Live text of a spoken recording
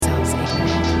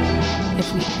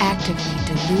if we actively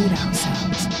delude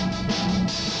ourselves,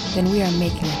 then we are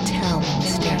making a terrible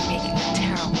mistake.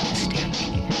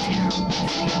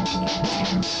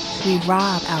 We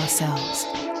rob ourselves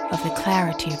of the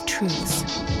clarity of truths.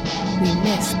 We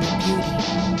miss the beauty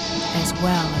as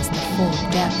well as the full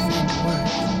depth and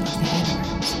worth of the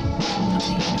universe.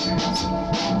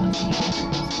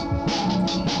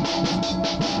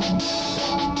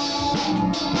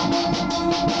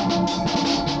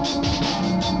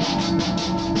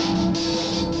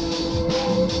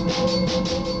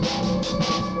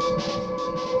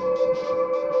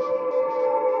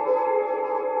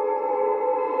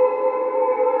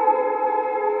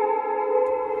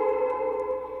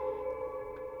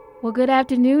 Well, good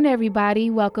afternoon,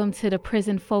 everybody. Welcome to the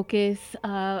Prison Focus,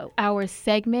 our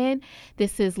segment.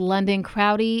 This is London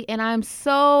Crowdy, and I'm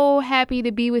so happy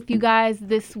to be with you guys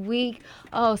this week.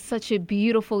 Oh, such a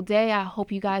beautiful day. I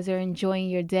hope you guys are enjoying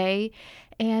your day.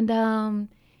 And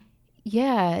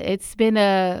it's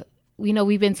been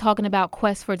we've been talking about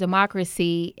Quest for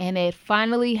Democracy, and it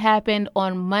finally happened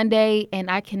on Monday, and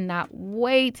I cannot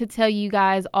wait to tell you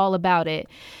guys all about it.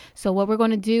 So what we're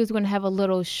going to do is we're going to have a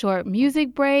little short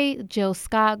music break, Jill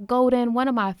Scott Golden, one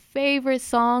of my favorite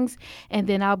songs, and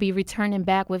then I'll be returning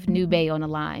back with Nube on the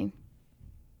line.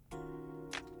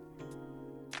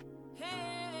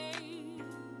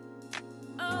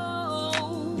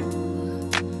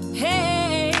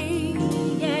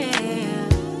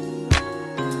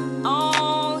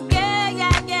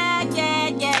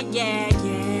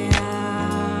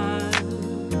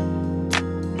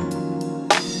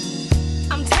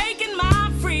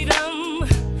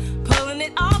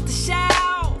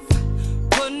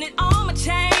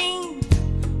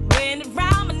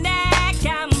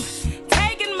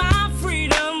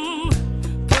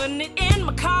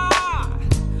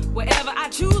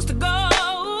 Choose to go,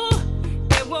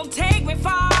 it won't take me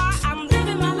far. I'm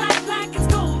living my life like it's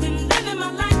golden, living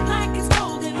my life like it's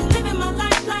golden, living my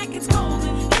life like it's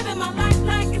golden, living my life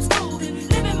like it's golden,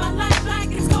 living my life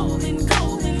like it's golden,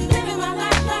 golden, living my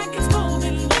life like it's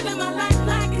golden, living my life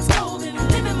like it's golden,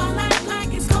 living my life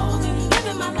like it's golden,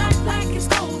 living my life like it's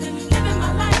golden, living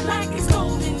my life like it's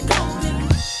golden, golden.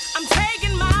 I'm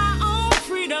taking my own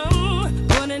freedom,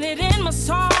 putting it in my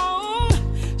song,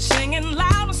 singing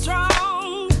loud and strong.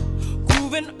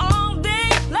 All day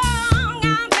long,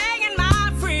 I'm taking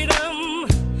my freedom,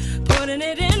 putting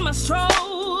it in my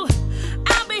stroll.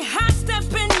 I'll be hot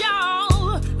stepping,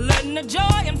 y'all, letting the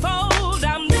joy unfold.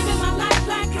 I'm living my life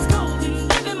like it's golden,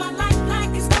 living my life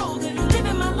like it's golden,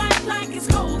 living my life like it's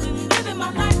golden, living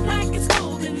my life like it's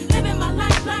golden, living my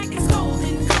life like it's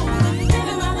golden, golden,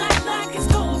 living my life like it's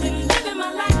golden, living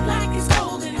my life like it's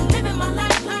golden, living my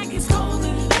life like it's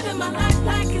golden, living my life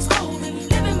like it's golden,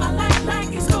 living my life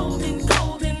like it's golden.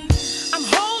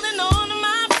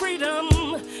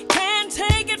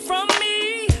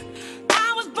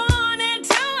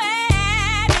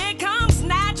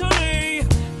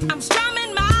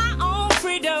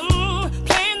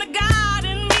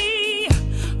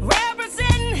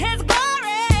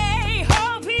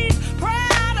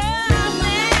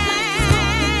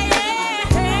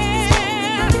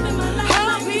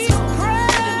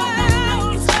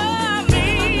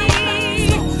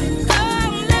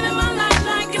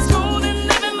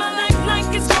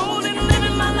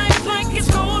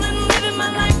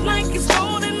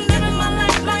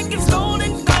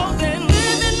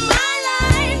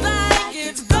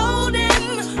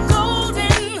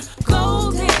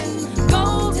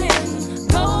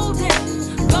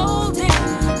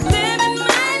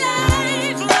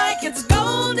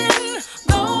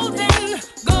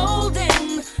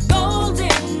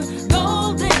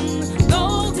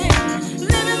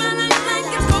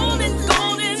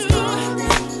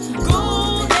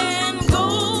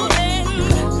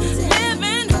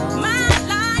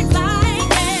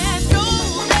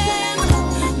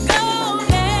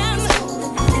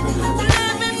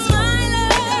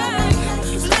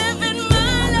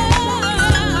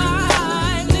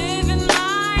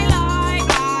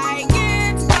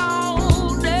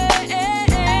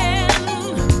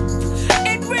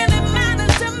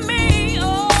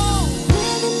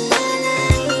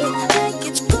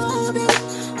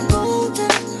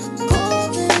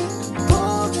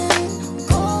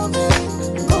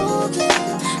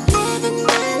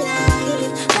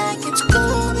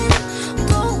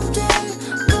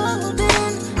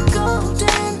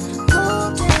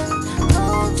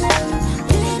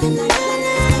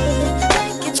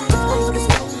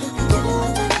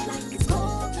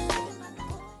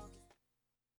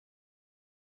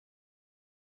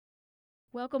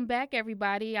 Welcome back,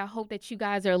 everybody. I hope that you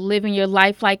guys are living your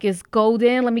life like it's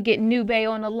golden. Let me get Nube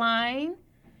on the line.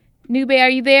 Nube, are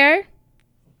you there?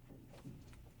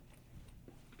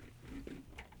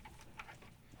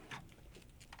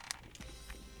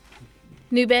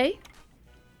 Nube?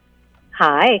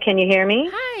 Hi, can you hear me?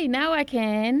 Hi, now I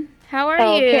can. How are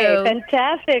Okay, you?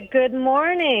 fantastic. Good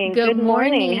morning. Good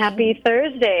morning. Happy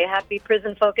Thursday. Happy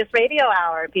Prison Focus Radio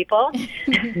Hour, people.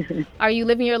 Are you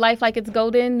living your life like it's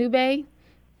golden, Nube?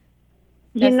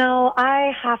 You know,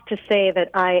 I have to say that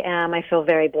I am. I feel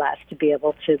very blessed to be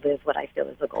able to live what I feel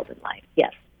is a golden life.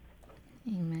 Yes.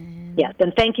 Amen. Yes,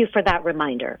 and thank you for that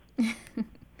reminder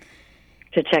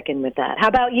to check in with that. How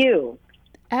about you?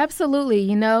 Absolutely.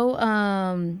 You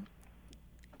know,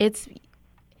 it's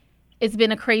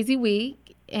been a crazy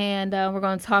week, and we're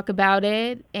going to talk about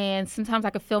it. And sometimes I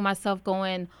could feel myself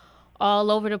going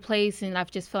all over the place, and I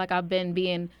just feel like I've been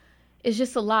being. It's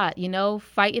just a lot, you know,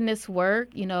 fighting this work,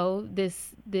 you know,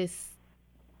 this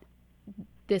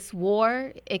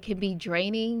war. It can be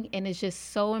draining, and it's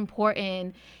just so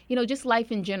important. You know, just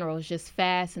life in general is just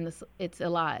fast, and it's a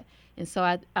lot. And so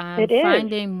I'm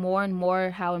finding more and more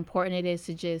how important it is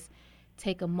to just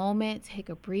take a moment, take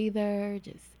a breather,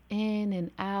 just in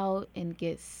and out, and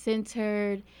get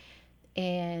centered,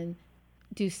 and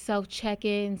do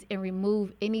self-check-ins, and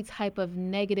remove any type of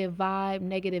negative vibe,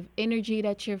 negative energy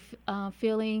that you're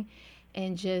feeling,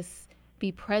 and just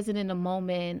be present in the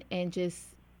moment, and just,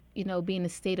 you know, be in a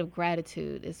state of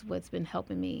gratitude is what's been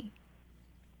helping me.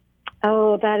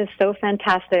 Oh, that is so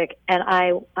fantastic. And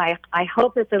I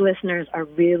hope that the listeners are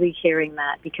really hearing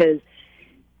that, because,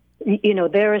 you know,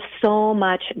 there is so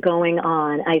much going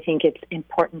on. I think it's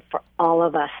important for all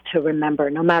of us to remember,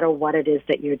 no matter what it is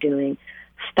that you're doing,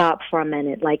 stop for a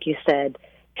minute, like you said,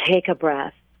 take a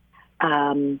breath,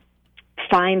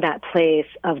 find that place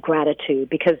of gratitude,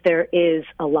 because there is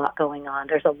a lot going on.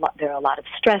 There are a lot of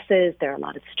stresses, there are a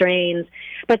lot of strains,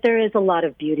 but there is a lot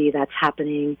of beauty that's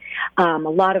happening. A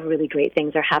lot of really great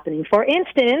things are happening. For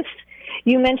instance,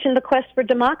 you mentioned the quest for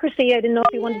democracy. I didn't know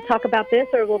if you wanted to talk about this,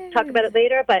 or we'll talk about it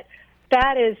later, but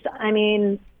that is, I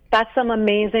mean, that's some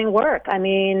amazing work. I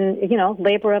mean, you know,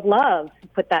 labor of love,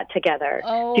 put that together.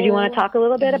 Oh, did you want to talk a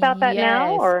little bit about that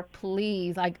now? Or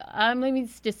please. Like, let me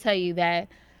just tell you that,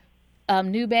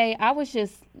 Nube, you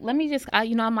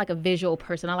know, I'm like a visual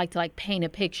person. I like to like paint a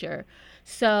picture.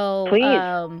 So,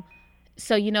 please.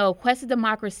 So, you know, Quest of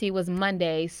Democracy was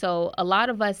Monday. So a lot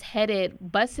of us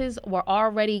buses were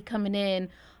already coming in.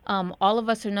 All of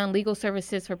us are non-legal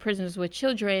services for prisoners with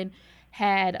children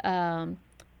had,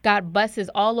 got buses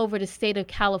all over the state of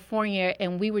California,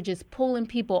 and we were just pulling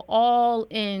people all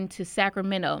into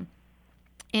Sacramento.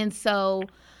 And so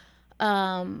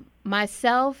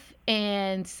myself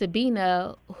and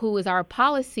Sabina, who is our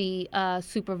policy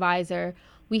supervisor,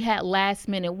 we had last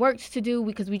minute works to do,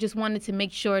 because we just wanted to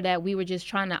make sure that we were just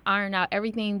trying to iron out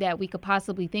everything that we could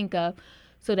possibly think of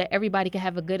so that everybody could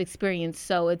have a good experience.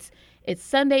 So it's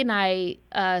Sunday night.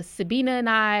 Sabina and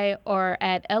I are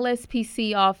at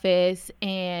LSPC office,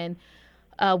 and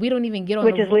we don't even get on.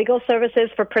 Which is Legal Services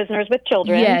for Prisoners with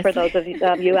Children, yes. For those of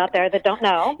you out there that don't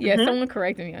know. Yes, someone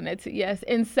corrected me on that too. Yes,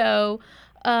 and so,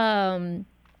 so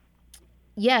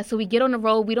we get on the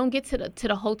road. We don't get to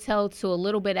the hotel till a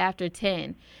little bit after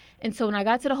 10. And so when I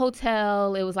got to the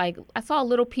hotel, it was like I saw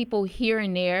little people here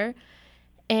and there.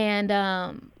 And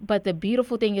but the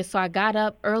beautiful thing is, so I got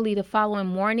up early the following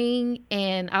morning,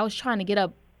 and I was trying to get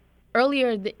up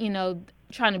earlier, you know,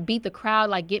 trying to beat the crowd,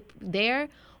 like get there.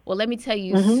 Well, let me tell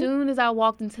you, as soon as I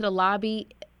walked into the lobby,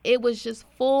 it was just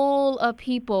full of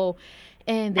people,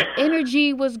 and the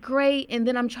energy was great. And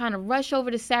then I'm trying to rush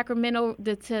over to Sacramento,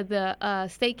 to the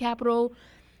state capitol,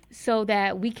 so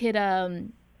that we could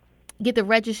get the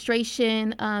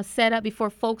registration set up before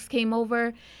folks came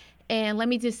over. And let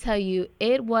me just tell you,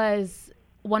 it was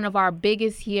one of our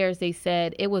biggest years, they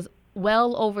said. It was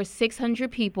well over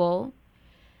 600 people.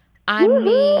 I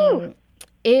mean,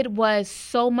 it was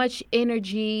so much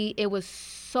energy. It was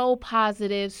so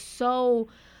positive. So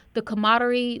the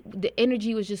camaraderie, the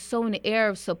energy was just so in the air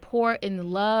of support and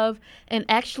love, and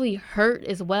actually hurt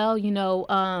as well. You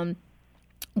know,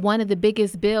 one of the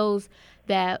biggest bills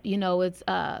that, you know, it's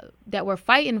that we're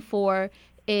fighting for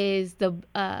is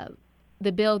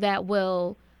the bill that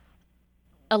will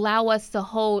allow us to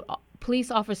hold police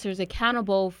officers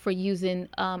accountable for using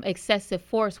excessive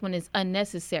force when it's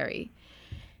unnecessary.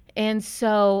 And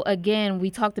so, again,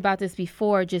 we talked about this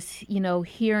before, just, you know,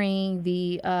 hearing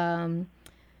the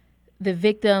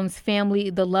victims'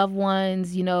 family, the loved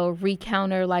ones, you know,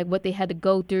 recounter like what they had to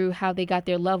go through, how they got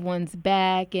their loved ones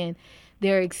back, and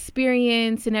their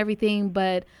experience and everything.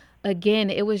 But again,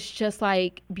 it was just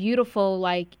like beautiful,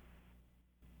 like,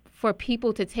 for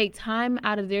people to take time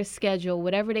out of their schedule,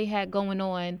 whatever they had going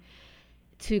on,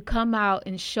 to come out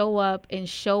and show up and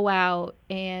show out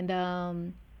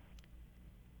and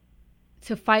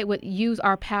to fight use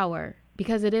our power,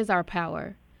 because it is our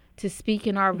power to speak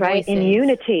in our right, voices. in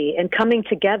unity and coming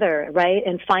together, right,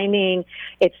 and finding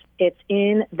it's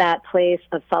in that place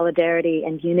of solidarity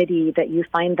and unity that you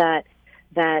find that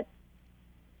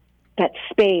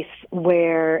space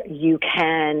where you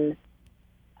can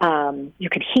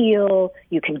heal,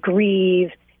 you can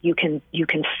grieve, you can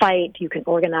fight, you can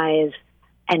organize,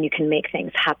 and you can make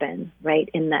things happen, right,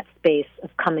 in that space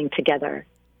of coming together.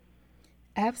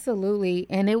 Absolutely.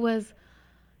 And it was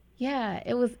Wow.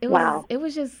 It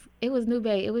was Nube.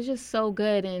 It was just so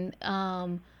good. And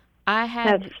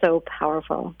That's so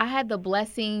powerful. I had the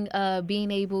blessing of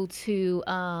being able to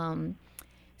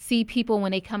see people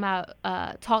when they come out,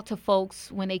 talk to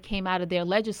folks when they came out of their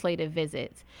legislative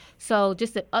visits. So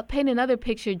just to paint another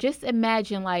picture, just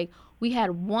imagine like we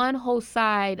had one whole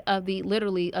side of the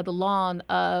lawn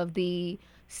of the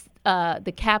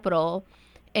Capitol,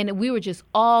 and we were just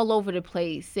all over the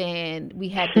place, and we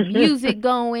had the music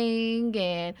going,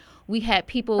 and we had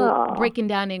people breaking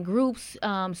down in groups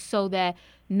so that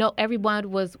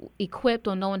everyone was equipped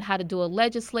on knowing how to do a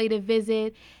legislative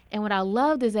visit. And what I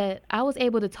loved is that I was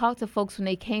able to talk to folks when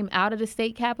they came out of the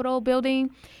state capitol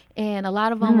building, and a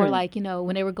lot of them were like,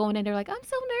 when they were going in, they're like, I'm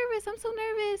so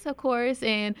nervous, of course.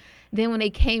 And then when they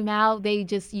came out, you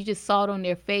just saw it on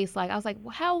their face. Like, I was like,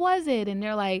 well, how was it? And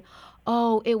they're like,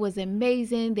 oh, it was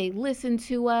amazing. They listened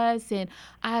to us, and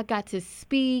I got to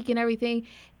speak and everything.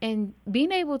 And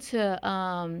being able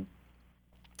to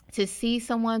see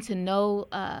someone, to know,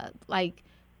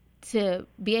 to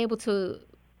be able to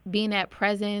be in that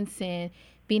presence and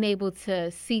being able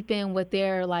to seep in with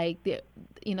their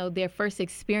first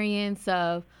experience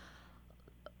of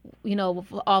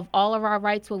all of our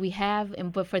rights, what we have,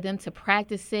 but for them to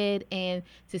practice it and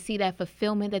to see that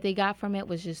fulfillment that they got from it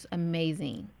was just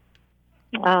amazing.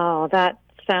 Oh, that's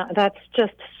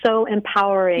just so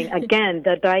empowering. Again,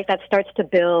 that starts to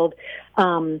build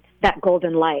that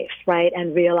golden life, right?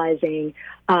 And realizing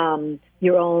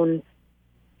your own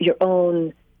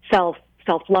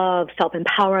self-love,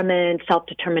 self-empowerment,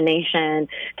 self-determination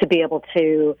to be able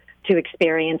to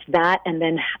experience that, and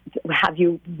then have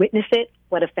you witness it.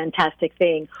 What a fantastic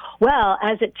thing. Well,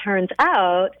 as it turns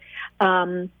out,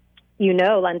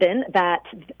 London, that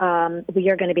we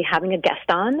are going to be having a guest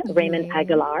on, Raymond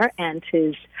Aguilar, and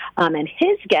his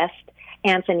guest,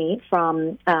 Anthony,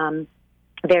 from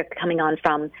they're coming on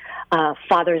from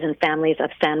Fathers and Families of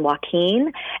San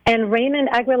Joaquin. And Raymond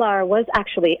Aguilar was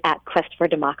actually at Quest for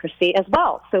Democracy as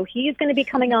well. So he's going to be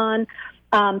coming on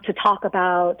to talk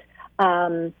about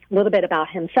a little bit about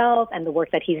himself and the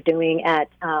work that he's doing at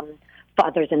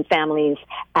Fathers and Families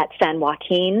at San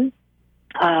Joaquin.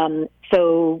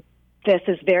 So this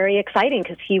is very exciting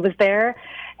because he was there,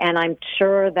 and I'm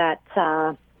sure that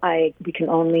we can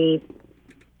only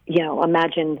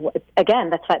imagine, again,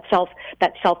 that's that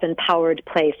self-empowered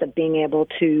place of being able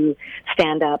to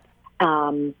stand up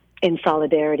in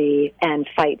solidarity and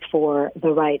fight for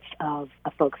the rights of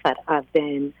folks that have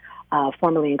been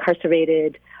formerly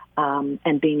incarcerated,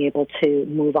 and being able to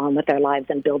move on with their lives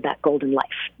and build that golden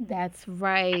life. That's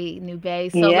right,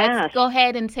 Nube. So let's go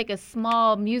ahead and take a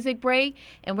small music break,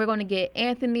 and we're going to get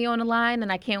Anthony on the line,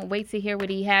 and I can't wait to hear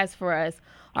what he has for us.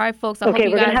 All right, folks. We're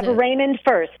going to have Raymond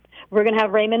first. We're going to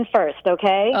have Raymond first,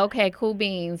 okay? Okay, cool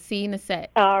beans. See you in a sec.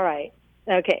 All right.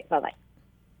 Okay, bye-bye.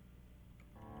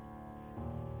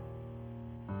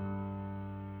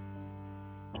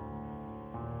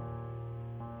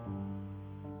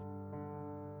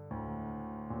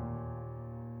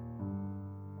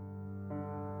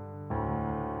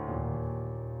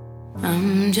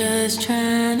 I'm just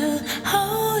trying to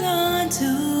hold on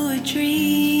to a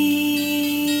dream.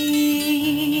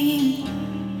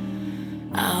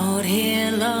 Out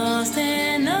here lost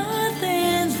and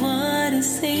nothing's what it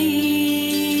seems.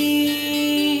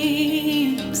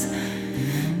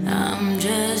 I'm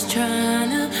just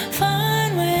trying to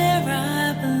find where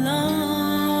I belong.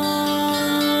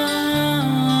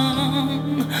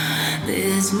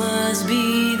 This must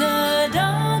be the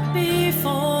dark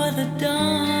before the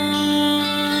dawn.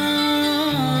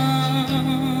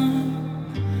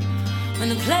 When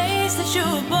the place that you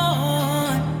were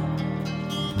born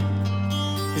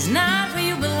is not where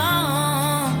you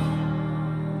belong.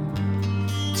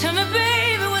 Tell me,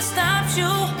 baby, what stops you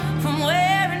from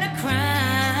wearing a crown?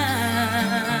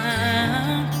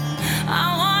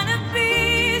 I wanna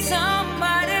be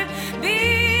somebody,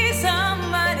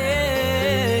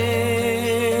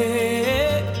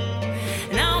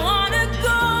 and I wanna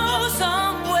go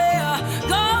somewhere, go somewhere. I wanna go somewhere,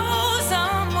 go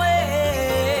somewhere.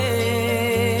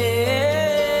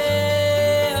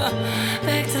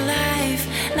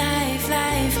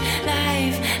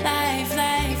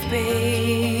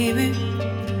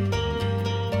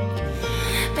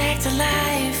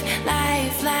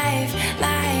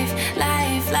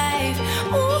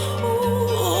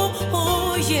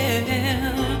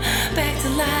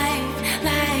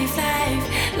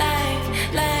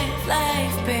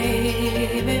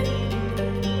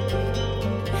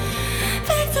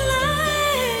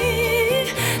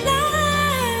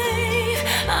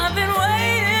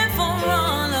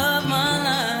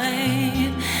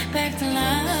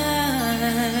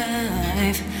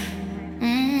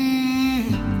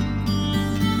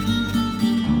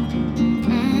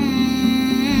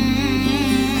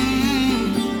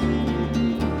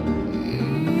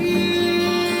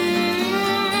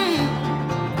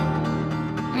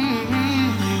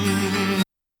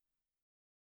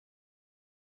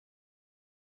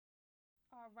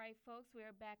 right, folks,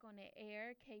 we're back on the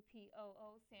air.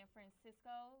 KPOO San Francisco.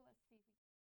 Let's see.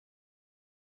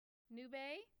 Nube?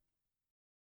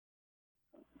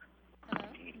 Hello,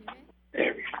 Nube?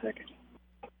 Every second.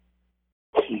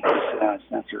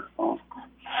 Sensor phone.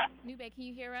 Nube, can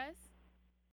you hear us?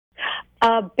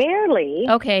 Barely.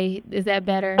 Okay, is that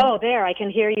better? Oh, there. I can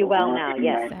hear you well now.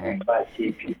 Yes. Sorry.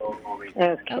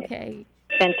 Okay.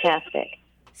 Fantastic.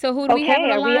 So who do we have on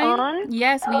the are line? we on?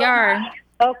 Yes, we are.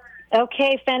 Oh,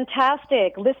 okay,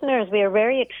 fantastic. Listeners, we are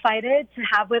very excited to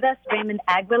have with us Raymond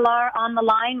Aguilar on the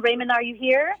line. Raymond, are you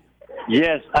here?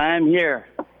 Yes, I am here.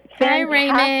 Hi,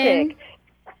 Raymond.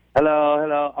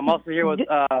 Hello. I'm also here with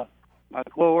my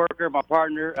co-worker, my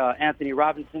partner, Anthony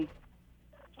Robinson.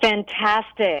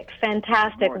 Fantastic.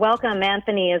 Welcome,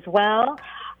 Anthony, as well.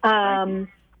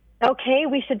 Okay,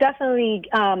 we should definitely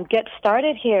get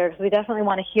started here because we definitely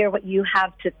want to hear what you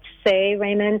have to say,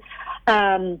 Raymond.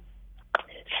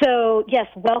 So, yes,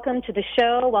 welcome to the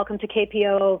show. Welcome to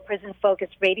KPO Prison Focus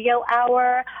Radio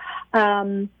Hour.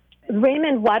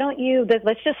 Raymond, why don't you,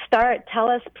 let's just start. Tell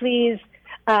us, please,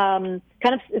 kind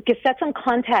of set some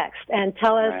context and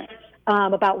tell us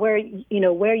about where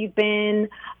you've been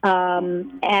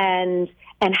and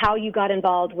how you got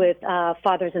involved with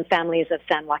Fathers and Families of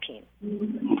San Joaquin.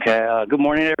 Okay. Good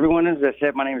morning, everyone. As I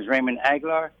said, my name is Raymond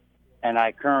Aguilar, and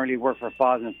I currently work for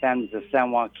Fathers and Families of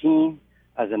San Joaquin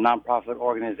as a nonprofit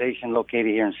organization located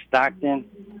here in Stockton.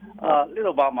 A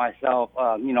little about myself.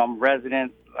 I'm a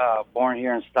resident, born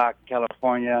here in Stockton,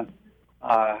 California.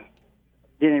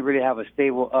 Didn't really have a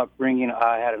stable upbringing.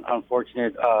 I had an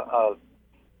unfortunate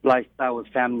lifestyle with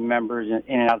family members in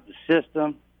and out of the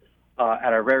system.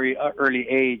 At a very early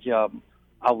age, I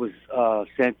was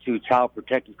sent to Child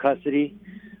Protective Custody,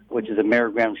 which is a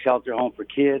Mary Graham shelter home for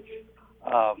kids,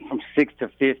 from 6 to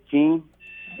 15.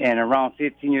 And around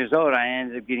 15 years old, I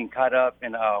ended up getting caught up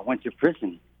and went to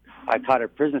prison. I caught a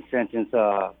prison sentence,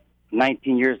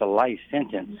 19 years of life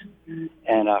sentence,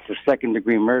 and for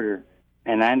second-degree murder.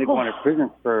 And I ended up going to prison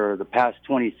for the past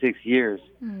 26 years.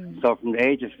 So from the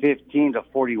age of 15 to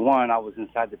 41, I was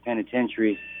inside the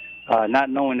penitentiary, not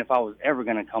knowing if I was ever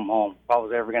going to come home, if I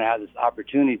was ever going to have this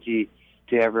opportunity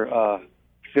to ever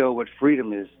feel what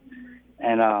freedom is.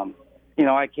 And,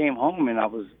 I came home and I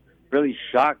was really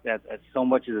shocked at so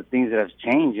much of the things that have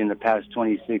changed in the past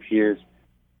 26 years.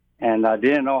 And I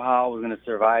didn't know how I was going to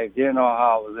survive, didn't know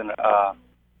how I was going to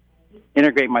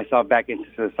integrate myself back into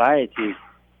society.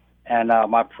 And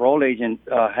my parole agent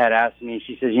had asked me,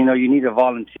 she says, you need to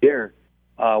volunteer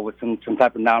with some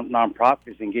type of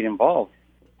nonprofits and get involved.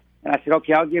 And I said,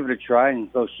 okay, I'll give it a try. And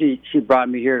so she brought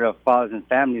me here to Fathers and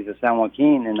Families of San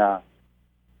Joaquin. And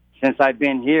since I've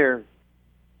been here,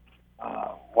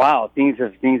 things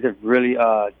have really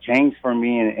changed for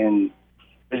me. And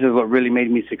this is what really made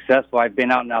me successful. I've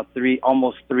been out now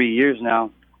almost 3 years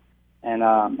now. And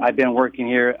I've been working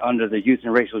here under the Youth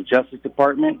and Racial Justice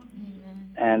Department.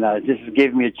 And this has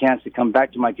given me a chance to come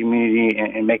back to my community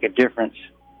and make a difference.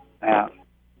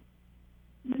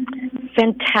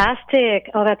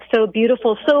 Fantastic! Oh, that's so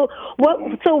beautiful. So, what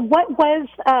was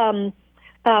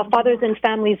Fathers and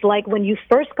Families like when you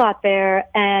first got there,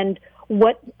 and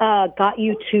what got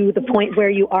you to the point where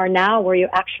you are now, where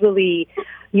you're actually,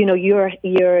 you're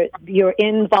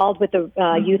involved with the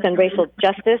youth and racial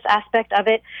justice aspect of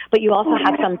it, but you also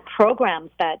have some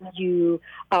programs that you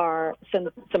are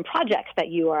some projects that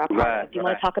you are a part of. Do you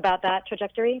want to talk about that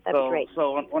trajectory? That'd be great.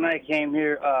 So when I came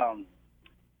here,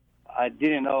 I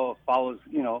didn't know if I was,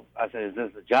 I said, is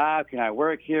this a job? Can I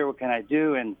work here? What can I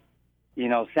do? And,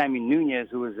 Sammy Nunez,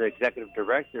 who was the executive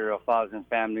director of Fathers and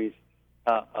Families,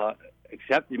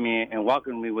 accepted me and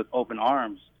welcomed me with open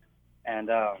arms. And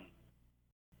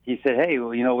he said, hey,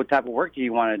 what type of work do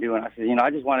you want to do? And I said, I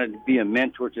just wanted to be a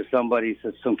mentor to somebody,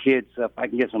 so some kids, if I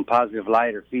can get some positive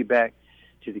light or feedback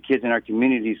to the kids in our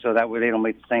community so that way they don't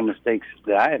make the same mistakes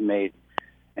that I had made.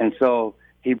 And so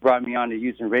he brought me on the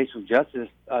Youth and Racial Justice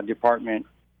Department,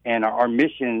 and our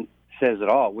mission says it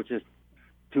all, which is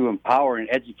to empower and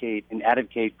educate and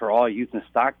advocate for all youth in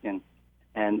Stockton,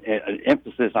 and an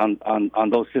emphasis on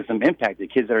those system impacted,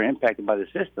 kids that are impacted by the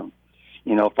system.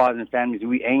 Fathers and Families,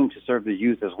 we aim to serve the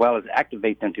youth as well as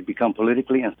activate them to become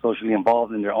politically and socially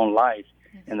involved in their own lives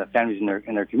and the families in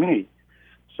their community.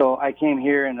 So I came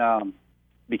here and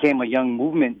became a young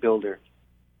movement builder.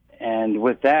 And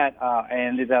with that, I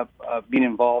ended up being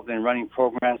involved in running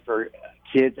programs for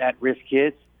kids, at-risk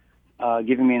kids,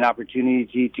 giving me an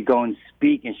opportunity to go and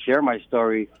speak and share my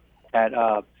story at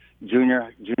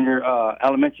junior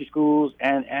elementary schools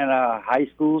and high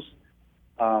schools.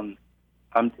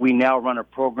 We now run a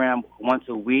program once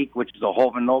a week, which is a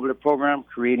Joven Noble program,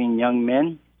 creating young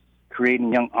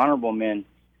honorable men.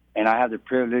 and I have the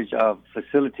privilege of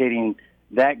facilitating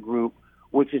that group,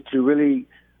 which is to really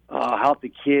help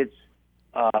the kids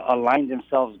align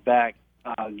themselves back,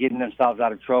 getting themselves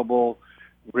out of trouble.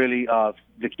 Really,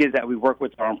 the kids that we work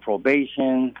with are on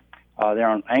probation. They're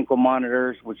on ankle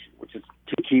monitors, which is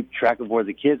to keep track of where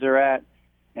the kids are at.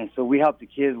 And so we help the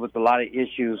kids with a lot of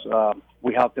issues.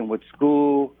 We help them with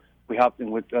school. We help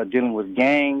them with dealing with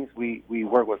gangs. We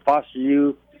work with foster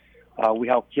youth. We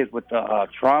help kids with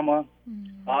trauma.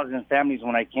 Fathers and families,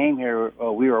 when I came here,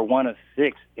 we were one of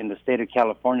 6 in the state of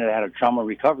California that had a trauma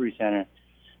recovery center.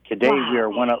 Today, Wow.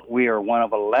 we are one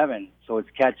of 11. So it's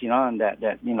catching on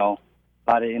that you know,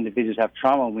 a lot of individuals have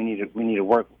trauma. We need to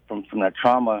work from that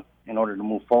trauma in order to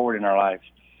move forward in our lives.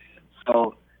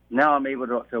 So now I'm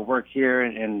able to work here,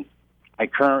 and I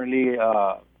currently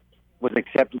was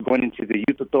accepted going into the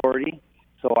youth authority.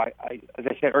 So I, as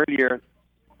I said earlier,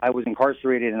 I was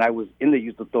incarcerated and I was in the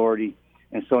youth authority,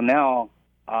 and so now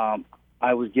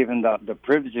I was given the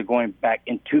privilege of going back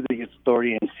into the youth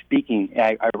authority and speaking.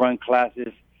 I run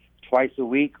classes twice a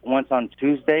week, once on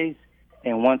Tuesdays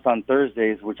and once on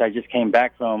Thursdays, which I just came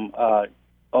back from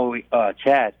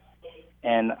Chad.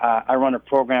 And I run a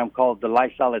program called the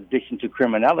Lifestyle Addiction to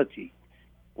Criminality,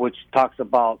 which talks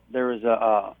about there is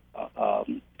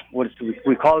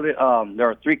we call it, there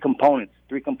are 3 components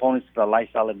to the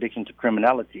lifestyle addiction to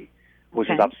criminality, which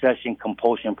is obsession,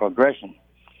 compulsion, progression.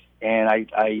 And I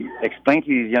explain to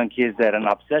these young kids that an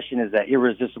obsession is that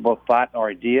irresistible thought or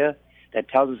idea that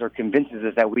tells us or convinces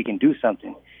us that we can do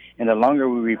something. And the longer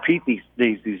we repeat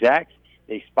these acts,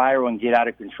 they spiral and get out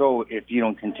of control if you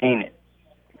don't contain it.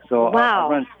 So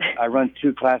Wow. I run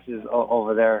 2 classes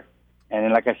over there, and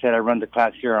then, like I said, I run the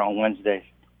class here on Wednesdays.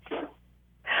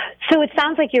 So it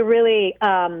sounds like you're really,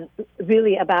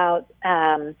 really about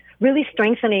really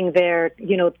strengthening their,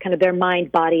 you know, kind of their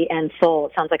mind, body, and soul.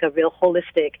 It sounds like a real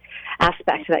holistic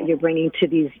aspect that you're bringing to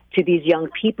these young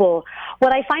people.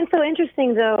 What I find so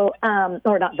interesting, though,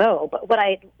 or not though, but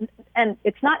and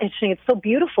it's not interesting. It's so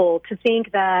beautiful to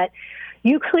think that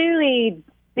you clearly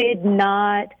did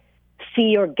not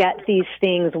see or get these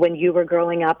things when you were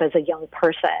growing up as a young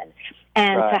person,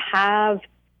 and Right. to have.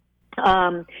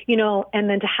 You know, and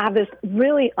then to have this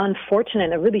really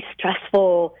unfortunate, a really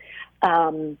stressful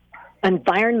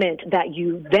environment that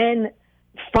you then,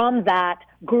 from that,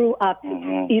 grew up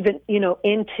even, you know,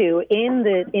 into in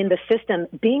the system,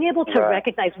 being able to Right.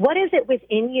 recognize what is it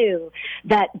within you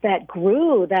that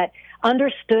grew, that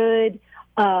understood,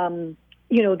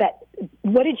 you know, that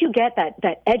what did you get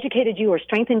that educated you or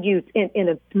strengthened you in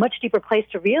a much deeper place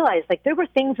to realize, like, there were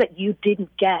things that you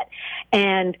didn't get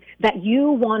and that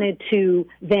you wanted to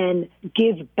then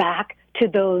give back to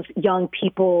those young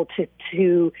people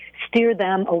to steer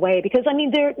them away, because I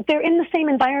mean they're in the same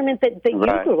environment that you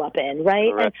Right. grew up in,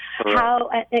 right? Correct. And how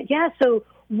so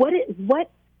what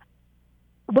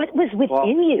was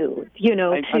within you, you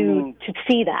know, I mean, to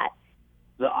see that?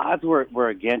 The odds were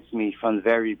against me from the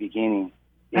very beginning,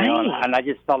 you know, Right. and I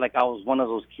just felt like I was one of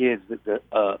those kids,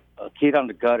 a kid on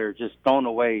the gutter, just thrown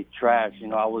away, trash. You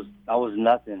know, I was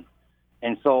nothing,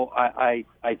 and so I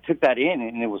took that in,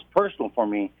 and it was personal for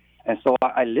me, and so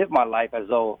I lived my life as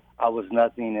though I was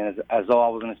nothing, and as though I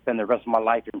was going to spend the rest of my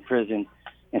life in prison,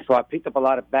 and so I picked up a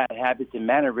lot of bad habits and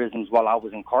mannerisms while I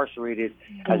was incarcerated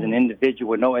as an individual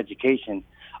with no education.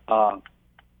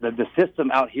 The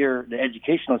system out here, the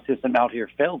educational system out here,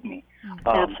 failed me.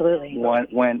 Absolutely.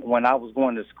 When I was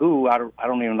going to school, I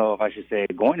don't even know if I should say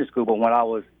going to school, but when I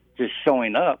was just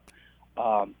showing up,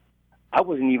 I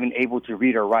wasn't even able to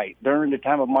read or write. During the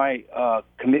time of my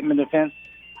commitment offense,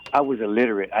 I was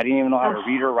illiterate. I didn't even know how to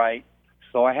read or write,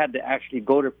 so I had to actually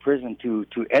go to prison to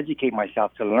educate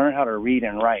myself, to learn how to read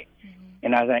and write.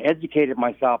 And as I educated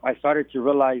myself, I started to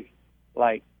realize,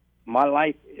 like, my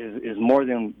life is more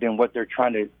than what they're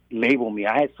trying to label me.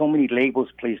 I had so many labels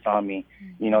placed on me,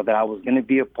 you know, that I was going to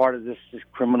be a part of this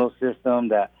criminal system,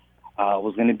 that I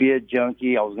was going to be a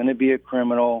junkie, I was going to be a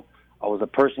criminal, I was a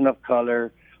person of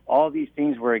color. All these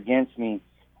things were against me.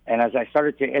 And as I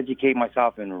started to educate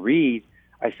myself and read,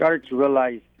 I started to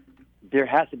realize there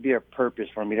has to be a purpose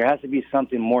for me. There has to be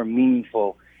something more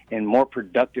meaningful and more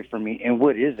productive for me. And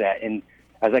what is that? And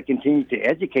as I continued to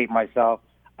educate myself,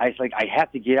 I was like, I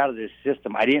have to get out of this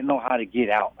system. I didn't know how to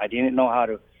get out. I didn't know how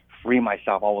to free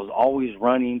myself. I was always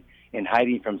running and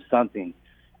hiding from something.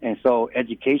 And so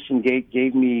education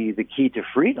gave me the key to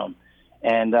freedom.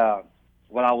 And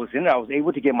when I was in there, I was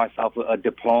able to get myself a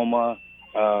diploma,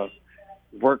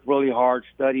 worked really hard,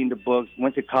 studying the books,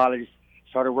 went to college,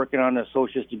 started working on an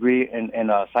associate's degree in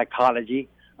psychology,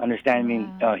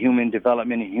 understanding human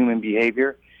development and human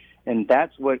behavior. And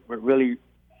that's what really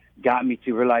got me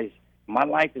to realize my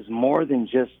life is more than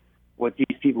just what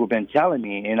these people have been telling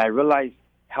me. And I realized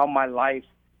how my life,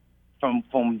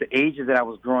 from the ages that I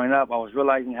was growing up, I was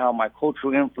realizing how my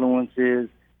cultural influences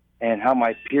and how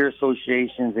my peer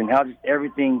associations and how just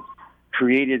everything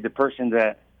created the person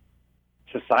that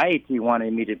society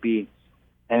wanted me to be.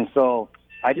 And so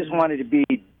I just wanted to be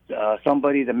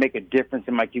somebody to make a difference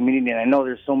in my community. And I know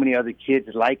there's so many other kids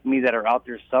like me that are out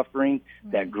there suffering,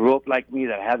 that grew up like me,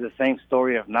 that have the same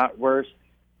story, if not worse.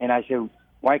 And I said,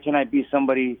 why can't I be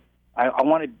somebody? I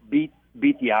want to beat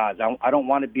the odds. I don't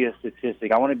want to be a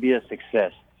statistic. I want to be a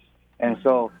success. And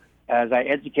so as I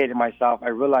educated myself, I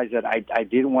realized that I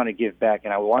didn't want to give back,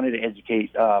 and I wanted to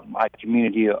educate my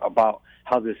community about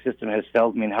how the system has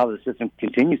failed me and how the system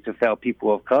continues to fail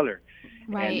people of color.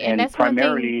 Right, and that's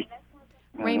primarily, one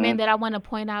thing, Raymond, that I want to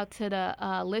point out to the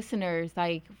listeners.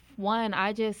 Like, one,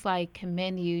 I just like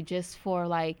commend you just for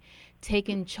like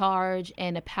taking charge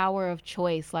and the power of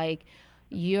choice. Like,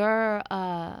 you're,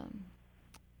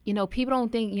 people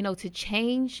don't think, to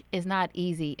change is not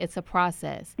easy. It's a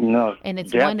process. No, and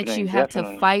it's one that you have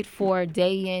to fight for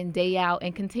day in, day out,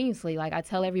 and continuously. Like I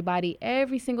tell everybody,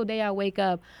 every single day I wake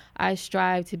up, I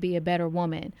strive to be a better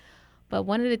woman. But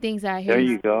one of the things I hear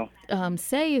you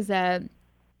say is that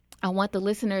I want the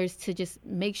listeners to just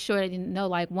make sure that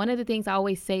like one of the things I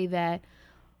always say that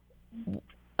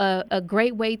a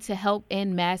great way to help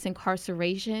end mass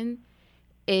incarceration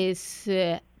is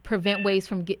to prevent ways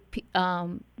from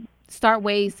start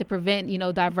ways to prevent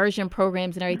diversion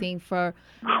programs and everything for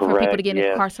people to get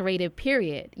incarcerated,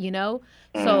 period.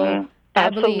 So I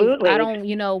believe I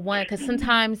don't want, because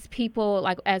sometimes people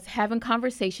like as having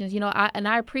conversations,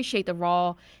 I appreciate the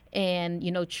raw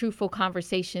and truthful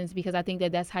conversations, because I think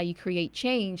that that's how you create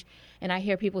change. And I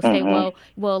hear people say, well,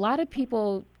 a lot of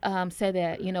people said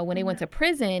that when they went to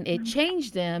prison, it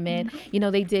changed them, and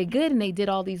they did good and they did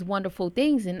all these wonderful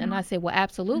things. And I say, well,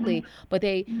 absolutely, but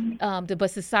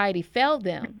but society failed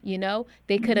them.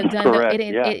 They could have done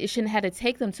it shouldn't have to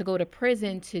take them to go to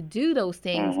prison to do those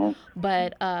things.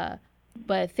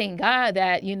 But thank God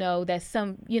that that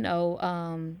some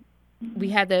we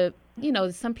had the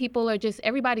some people are just,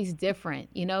 everybody's different.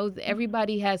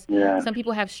 Everybody has, some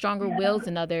people have stronger wills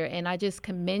than other. And I just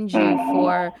commend you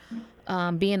for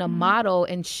being a model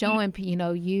and showing,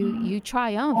 you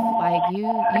triumph. Like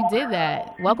you did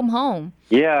that. Welcome home.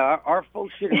 Yeah, our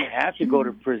folks shouldn't have to go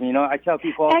to prison. I tell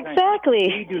people all the time,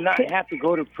 we do not have to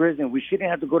go to prison. We shouldn't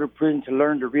have to go to prison to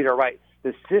learn to read or write.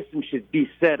 The system should be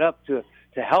set up to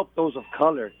help those of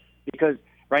color, because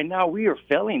right now we are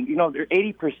failing.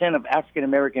 80% of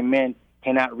African-American men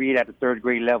cannot read at the third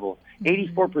grade level.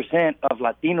 84% of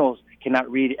Latinos cannot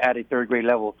read at a third grade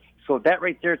level. So that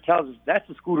right there tells us that's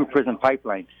the school to prison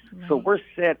pipeline. Right. So we're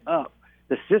set up.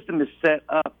 The system is set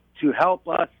up to help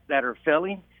us that are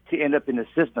failing to end up in the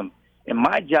system. And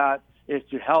my job is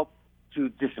to help to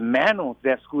dismantle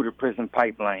that school to prison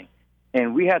pipeline.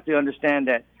 And we have to understand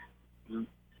that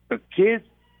the kids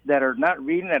that are not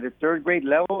reading at a third grade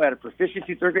level, at a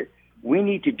proficiency third grade, we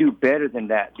need to do better than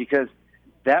that, because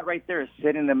that right there is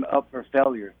setting them up for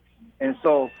failure. And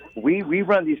so we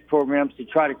run these programs to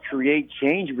try to create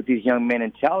change with these young men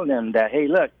and tell them that, hey,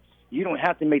 look, you don't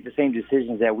have to make the same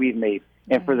decisions that we've made.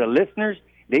 And for the listeners,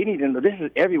 they need to know this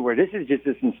is everywhere. This is just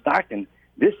in Stockton.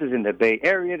 This is in the Bay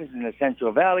Area. This is in the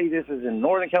Central Valley. This is in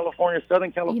Northern California,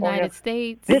 Southern California. United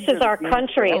States. This is our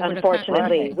country,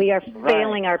 unfortunately. Right. We are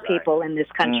failing our people in this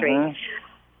country.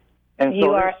 And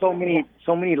so there's so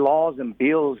many laws and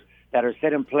bills that are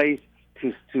set in place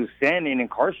to send and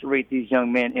incarcerate these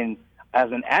young men. And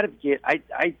as an advocate,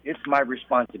 it's my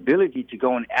responsibility to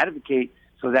go and advocate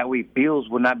so that way bills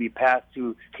will not be passed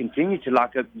to continue to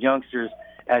lock up youngsters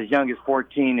as young as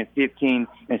 14 and 15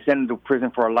 and send them to prison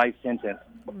for a life sentence.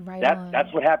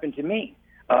 That's what happened to me.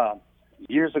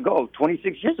 Years ago,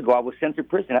 26 years ago, I was sent to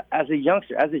prison as a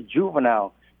youngster, as a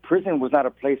juvenile. Prison was not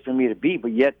a place for me to be,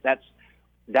 but yet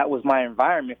that was my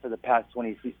environment for the past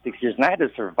 26 years, and I had to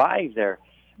survive there.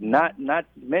 Not to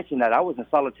mention that I was in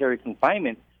solitary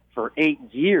confinement for 8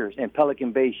 years in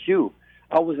Pelican Bay SHU.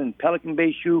 I was in Pelican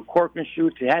Bay SHU, Corcoran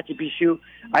SHU, Tehachapi SHU.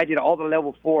 I did all the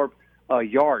level 4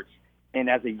 yards. And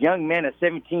as a young man at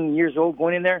 17 years old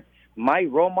going in there, my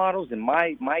role models and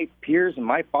my peers and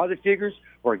my father figures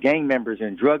were gang members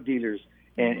and drug dealers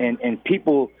and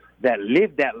people that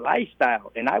lived that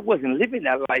lifestyle. And I wasn't living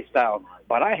that lifestyle,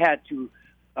 but I had to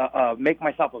make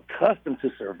myself accustomed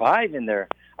to survive in there.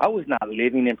 I was not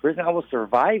living in prison. I was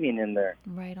surviving in there.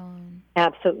 Right on.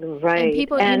 Absolutely right. And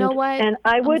people, you know what? And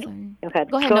I would... Go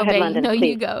ahead, London, no,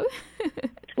 you go.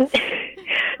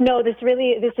 No, this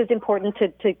is important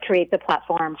to create the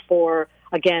platform for,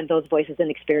 again, those voices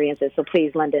and experiences. So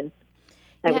please, London.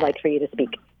 I would Yeah. like for you to speak.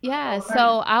 Yeah.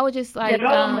 So I would just like,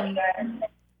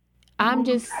 I'm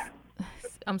just,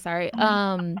 I'm sorry.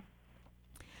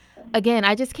 Again,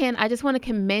 I just want to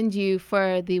commend you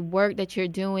for the work that you're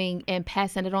doing and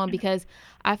passing it on, because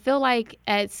I feel like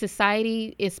at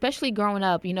society, especially growing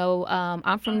up,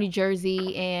 I'm from New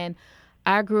Jersey, and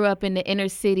I grew up in the inner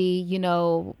city,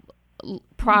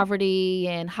 poverty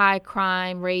and high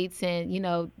crime rates and,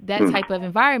 that type of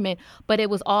environment, but it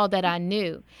was all that I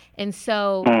knew. And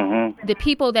so the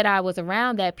people that I was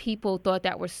around that people thought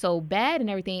that were so bad and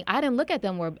everything, I didn't look at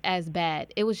them as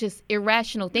bad. It was just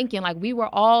irrational thinking. Like, we were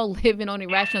all living on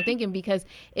irrational thinking because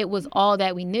it was all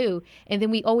that we knew. And then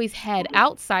we always had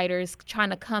outsiders trying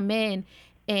to come in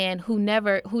and who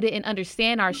didn't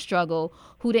understand our struggle,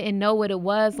 who didn't know what it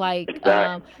was like,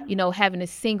 having a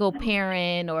single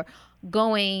parent, or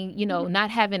going, not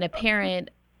having a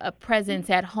presence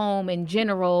at home in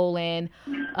general, and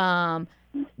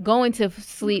going to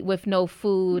sleep with no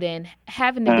food, and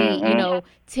having to be,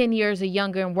 10 years or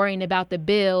younger and worrying about the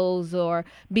bills, or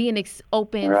being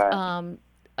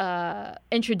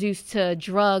introduced to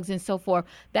drugs and so forth.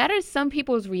 That is some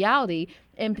people's reality.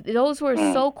 And those who are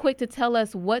so quick to tell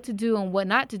us what to do and what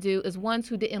not to do is ones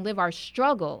who didn't live our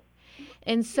struggle.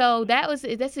 And so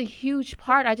that's a huge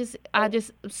part. I just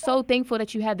so thankful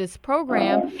that you have this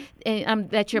program, and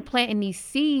that you're planting these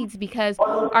seeds, because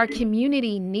our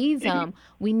community needs them.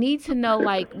 We need to know,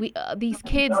 like, these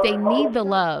kids, they need the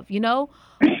love,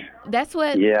 That's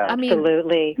what, I mean.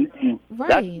 Absolutely. Right.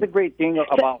 That's the great thing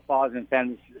about Fathers and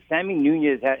Families. Sammy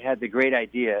Nunez had the great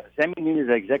idea. Sammy Nunez is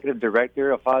the executive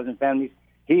director of Fathers and Families.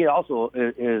 He also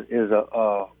is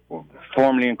a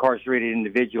formerly incarcerated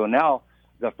individual, now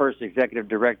the first executive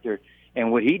director.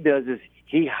 And what he does is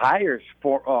he hires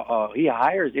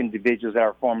individuals that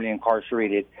are formerly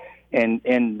incarcerated.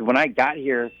 And when I got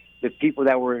here, the people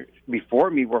that were before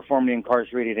me were formerly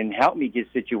incarcerated and helped me get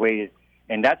situated.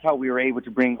 And that's how we were able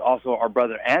to bring also our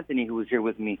brother Anthony, who was here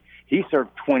with me. He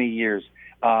served 20 years.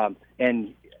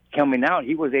 And coming out,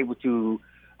 he was able to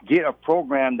get a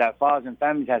program that Fathers and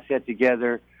Families has set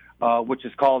together, which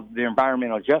is called the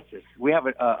Environmental Justice. We have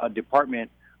a department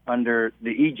under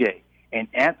the EJ, and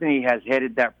Anthony has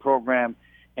headed that program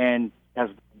and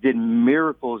has did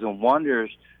miracles and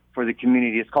wonders for the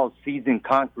community. It's called Seeds in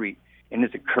Concrete, and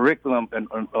it's a curriculum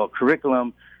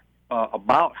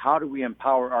about how do we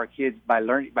empower our kids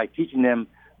by teaching them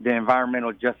the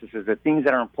environmental justices, the things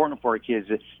that are important for our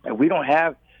kids. And we don't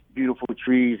have beautiful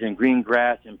trees and green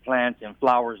grass and plants and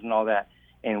flowers and all that.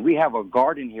 And we have a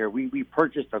garden here. We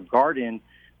purchased a garden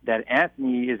that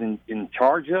Anthony is in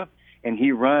charge of, and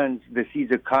he runs the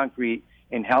Seeds of Concrete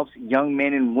and helps young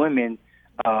men and women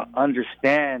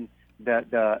understand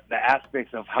the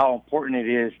aspects of how important it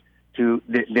is to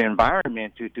the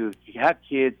environment, to have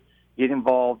kids get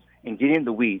involved and get in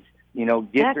the weeds,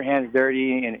 get their hands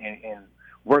dirty and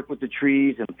work with the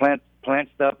trees and plant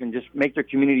stuff and just make their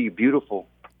community beautiful.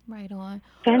 Right on.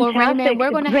 Fantastic. Well, Raymond,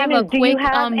 we're going to have a quick... Do you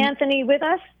have Anthony with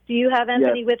us? Do you have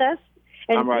Anthony with us?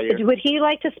 And I'm right here. Would he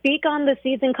like to speak on the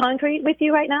Seeds in Concrete with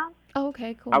you right now? Oh,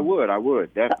 okay, cool. I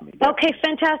would, definitely. Okay,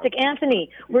 fantastic. Anthony,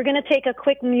 we're going to take a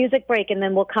quick music break, and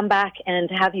then we'll come back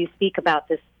and have you speak about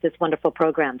this wonderful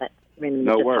program that Raymond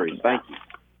was No just worries. talking about. Thank you.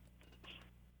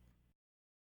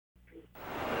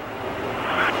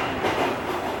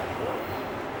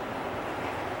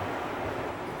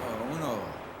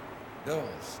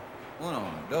 Uno,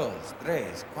 dos,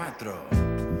 tres, cuatro.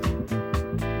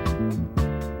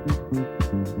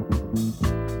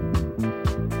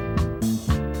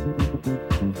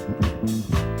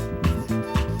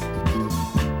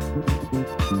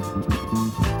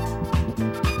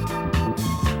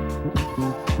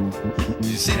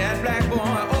 You see that black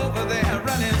boy over there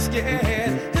running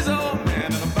scared? His old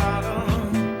man in a bottle.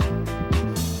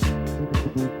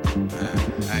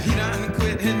 He done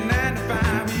quit his 9 to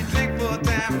 5. He drink full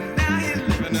time. Now he's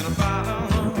living in a bottle.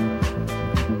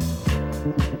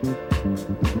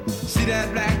 See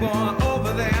that black boy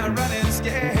over there running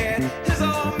scared? His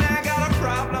old man got a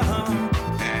problem,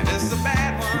 and it's a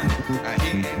bad one. He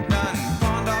ain't done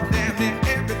pawned off damn near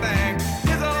everything.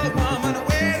 His old woman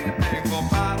away to beg for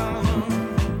bottle.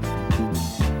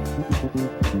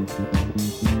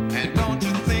 And don't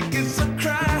you think it's a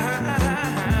crime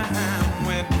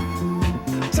when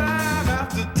time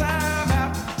after time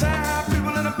after time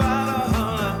people in a bottle?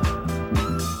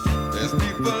 There's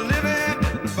people living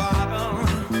in a bottle.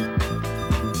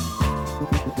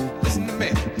 Listen to me.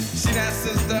 See that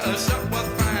sister, sure was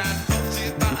fine. She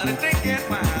started drinking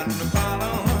wine in the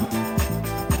bottle.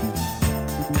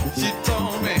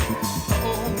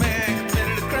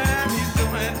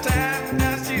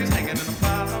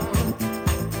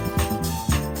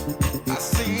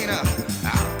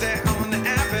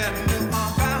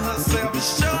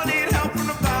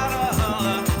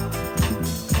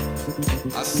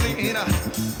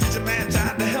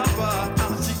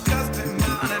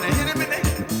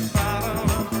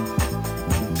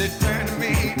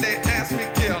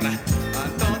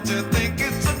 Don't you think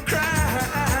it's a crime?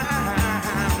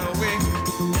 No way.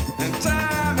 And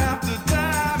time after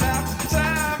time after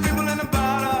time, people in the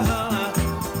bottom.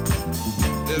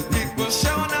 There's people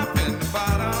showing up in the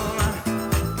bottom.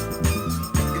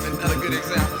 Give another good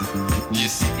example. You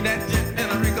see that jet in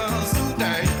a Rico suit,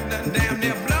 that damn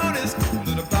near blown his to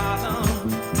the bottom.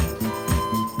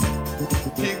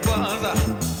 He was a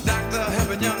doctor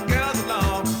helping young girls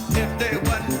along. If they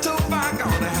wasn't too far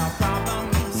gonna have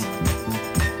problems.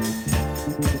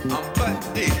 But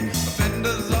the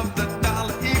offenders of the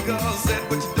dollar eagle said,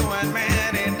 what you doing,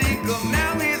 man, illegal.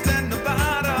 Now he's in the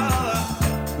bottle.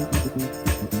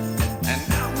 And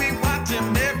now we watch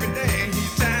him every day.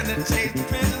 He's trying to chase the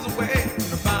prisons away from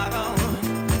the bottle.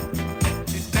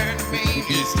 He turned to me,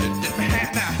 he said,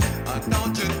 man,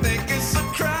 don't you think it's a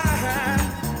crime?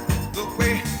 The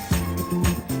way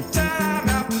time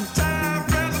after time,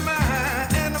 friends of mine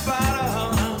in the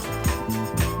bottle.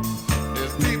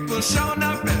 There's people showing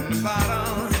up in the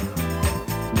bottle.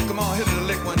 Come on, hit it a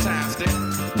lick one time, stick.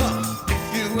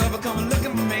 If you ever come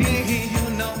looking for me, you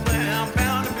know where I'm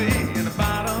bound to be in the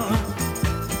bottle.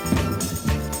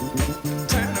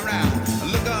 Turn around,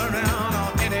 look around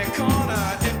on any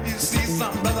corner. If you see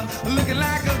some brother looking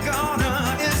like a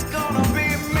goner, it's gonna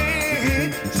be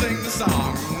me. Sing the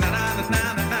song. Na na na na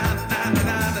na na na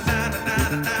na na na na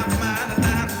na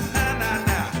na na na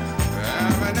na.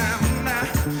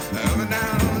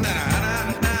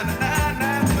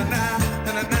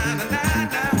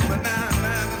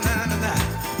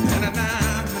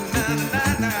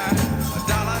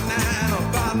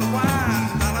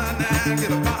 Get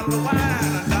a bottle of wine,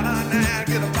 $1.09,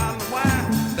 get a bottle of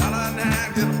wine,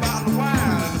 $1.09, get a bottle of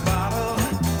wine in the bottle.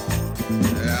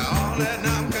 Yeah, all that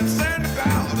I'm concerned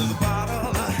about is a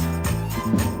bottle.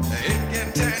 It can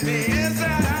turn me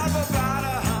inside out of a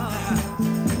bottle.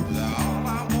 All I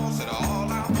want is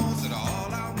all I want is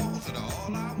all I want is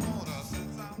all I want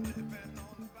since I'm living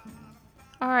on the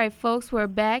bottle. All right, folks, we're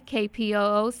back.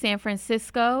 KPOO San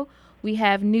Francisco. We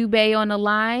have New Bay on the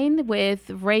line with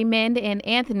Raymond and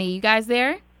Anthony. You guys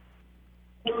there?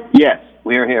 Yes,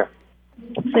 we are here.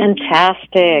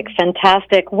 Fantastic,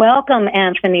 fantastic. Welcome,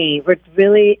 Anthony. We're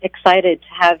really excited to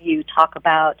have you talk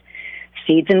about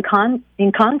Seeds in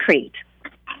Concrete.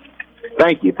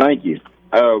 Thank you.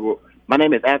 My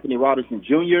name is Anthony Robertson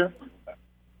Jr.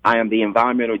 I am the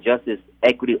Environmental Justice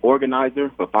Equity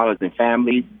Organizer for Fathers and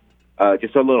Families.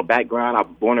 Just a little background. I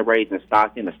was born and raised in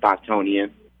Stockton, a Stocktonian.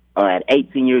 At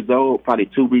 18 years old, probably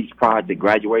 2 weeks prior to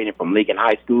graduating from Lincoln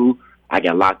High School, I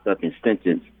got locked up and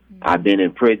sentenced. I've been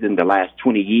in prison the last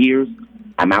 20 years.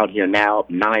 I'm out here now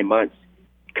 9 months,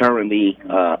 currently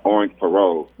on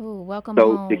parole. Ooh, welcome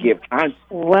so home. To give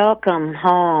Welcome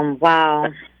home. Wow.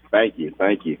 Thank you.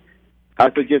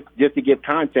 So just to give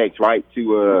context, right,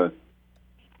 to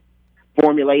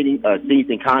formulating Seeds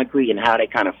in Concrete and how they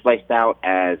kind of fleshed out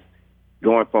as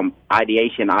going from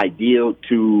ideation, ideal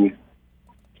to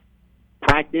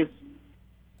practice,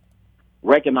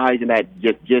 recognizing that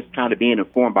just kind of being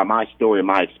informed by my story and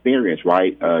my experience,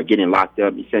 right, getting locked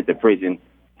up and sent to prison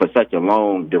for such a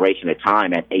long duration of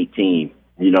time at 18,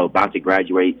 about to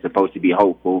graduate, supposed to be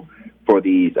hopeful for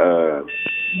these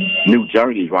new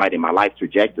journeys, right, in my life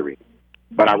trajectory.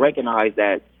 But I recognize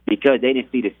that because they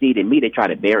didn't see the seed in me, they try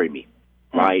to bury me,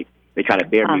 right? They try to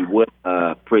bury me with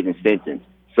a prison sentence.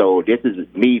 So this is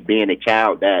me being a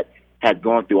child that has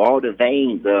gone through all the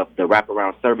veins of the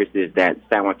wraparound services that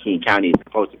San Joaquin County is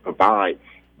supposed to provide,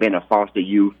 been a foster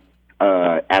youth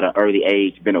at an early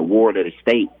age, been a ward of the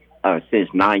state since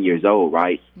 9 years old,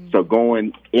 right? Mm-hmm. So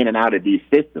going in and out of these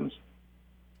systems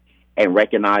and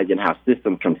recognizing how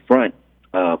systems confront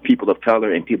people of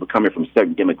color and people coming from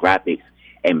certain demographics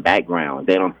and background.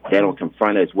 They don't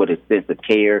confront us with a sense of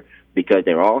care because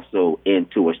they're also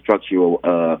into a structural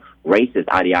racist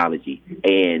ideology,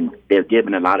 and they're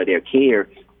giving a lot of their care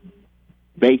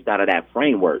based out of that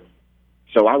framework.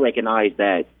 So I recognize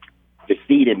that the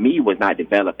seed in me was not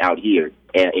developed out here.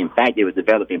 In fact, it was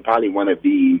developed in probably one of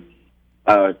the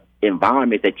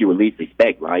environments that you would least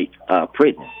expect, right?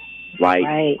 Prison, right?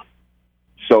 Right.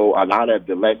 So a lot of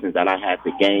the lessons that I had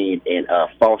to gain and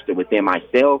foster within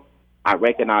myself, I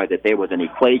recognized that there was an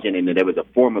equation and that there was a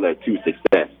formula to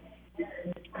success.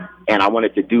 And I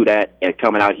wanted to do that and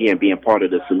coming out here and being part of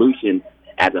the solution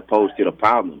as opposed to the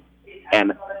problem.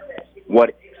 And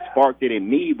what sparked it in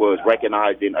me was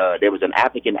recognizing there was an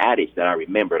African adage that I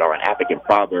remembered, or an African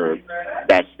proverb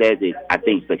that says it, I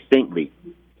think, succinctly.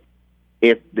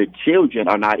 If the children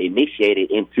are not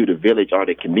initiated into the village or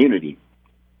the community,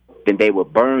 then they will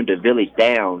burn the village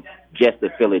down just to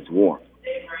feel its warmth.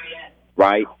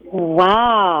 Right?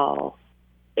 Wow.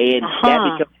 And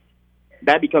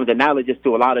that becomes analogous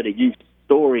to a lot of the youth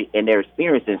story and their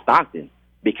experience in Stockton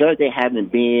because they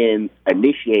haven't been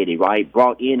initiated, right,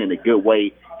 brought in a good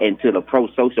way into the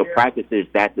pro-social practices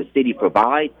that the city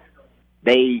provides.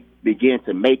 They begin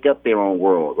to make up their own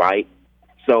world, right?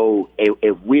 So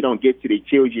if we don't get to the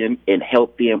children and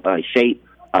help them shape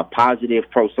a positive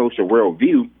pro-social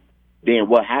worldview, then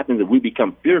what happens is we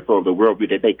become fearful of the worldview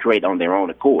that they create on their own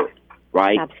accord,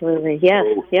 right? Absolutely, yes,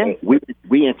 So yes.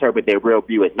 we interpret their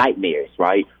worldview as nightmares,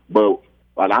 right? But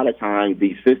a lot of times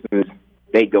these systems,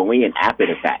 they go in after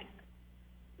the fact,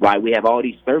 right? We have all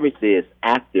these services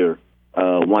after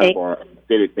one of our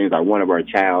citizens or one of our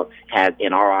child has,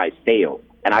 in our eyes, failed.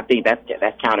 And I think that's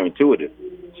counterintuitive.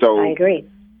 So I agree.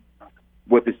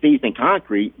 With the seeds in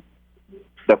concrete,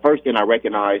 the first thing I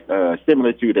recognize,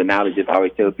 similar to the analogy I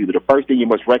always tell people, the first thing you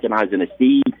must recognize in a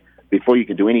seed before you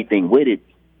can do anything with it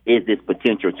is its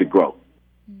potential to grow.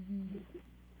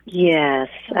 Yes,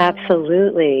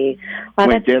 absolutely.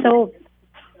 Wow,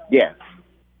 Yeah.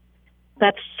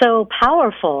 That's so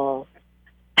powerful.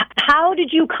 How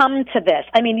did you come to this?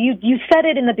 I mean, you said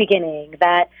it in the beginning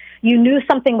that you knew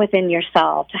something within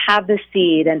yourself to have this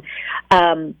seed, and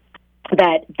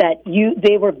that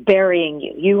they were burying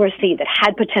you. You were a seed that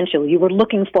had potential. You were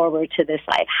looking forward to this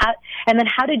life.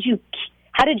 How did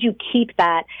you keep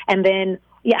that? And then,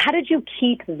 how did you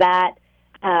keep that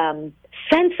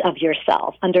sense of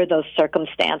yourself under those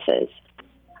circumstances?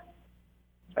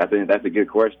 I think that's a good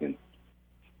question.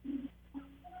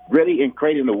 Really, in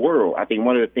creating the world, I think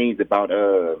one of the things about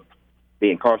the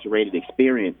incarcerated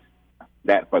experience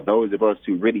that for those of us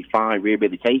who really find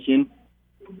rehabilitation,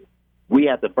 we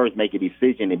have to first make a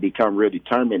decision and become real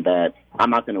determined that I'm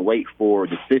not going to wait for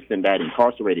the system that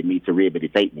incarcerated me to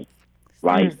rehabilitate me,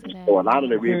 right? So a lot of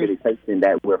the rehabilitation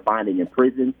that we're finding in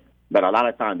prison, that a lot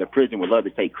of times the prison would love to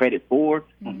take credit for,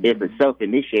 is a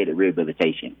self-initiated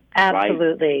rehabilitation.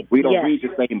 Absolutely. Right? We don't read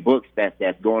the same books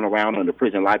that's going around on the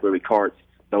prison library carts,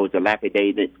 those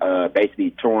dilapidated,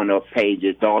 basically torn up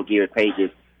pages, dog-eared pages,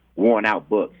 worn out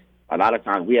books. A lot of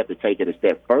times we have to take it a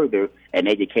step further and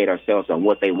educate ourselves on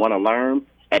what they want to learn,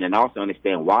 and then also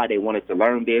understand why they wanted to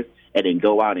learn this, and then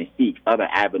go out and seek other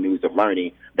avenues of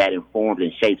learning that informs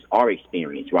and shapes our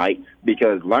experience, right?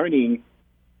 Because learning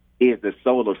is the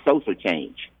soul of social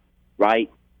change, right?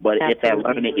 But if that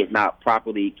learning is not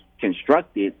properly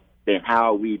constructed, then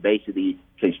how are we basically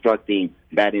constructing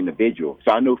that individual?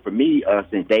 So I know for me,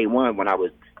 since day one, when I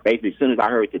was basically, as soon as I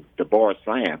heard the bar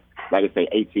slam, like I say,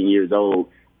 18 years old,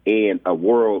 in a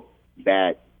world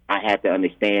that I had to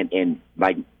understand and,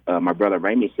 like my brother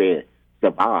Raymond said,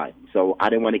 survive. So I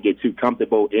didn't want to get too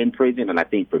comfortable in prison. And I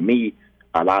think for me,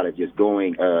 a lot of just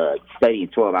going, studying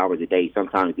 12 hours a day,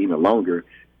 sometimes even longer,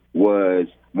 was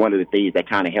one of the things that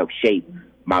kind of helped shape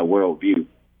my worldview.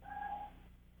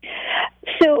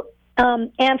 So,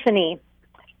 Anthony,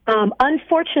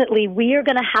 unfortunately, we are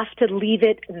going to have to leave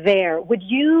it there. Would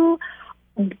you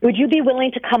be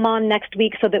willing to come on next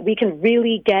week so that we can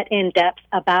really get in depth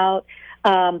about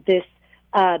the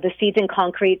Seeds in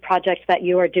Concrete project that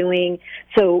you are doing?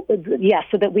 So,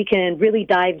 so that we can really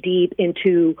dive deep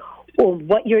into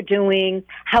what you're doing,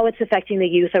 how it's affecting the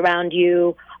youth around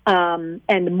you,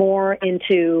 and more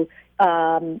into,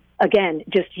 again,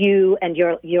 just you and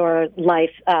your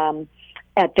life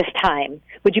at this time.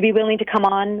 Would you be willing to come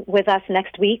on with us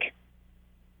next week?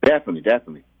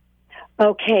 Definitely.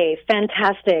 Okay,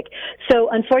 fantastic. So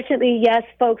unfortunately, yes,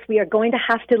 folks, we are going to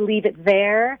have to leave it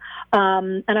there.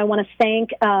 And I want to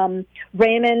thank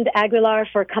Raymond Aguilar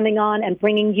for coming on and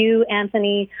bringing you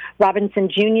Anthony Robinson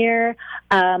Jr.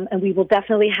 And we will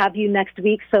definitely have you next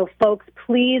week. So folks,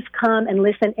 please come and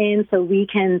listen in so we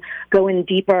can go in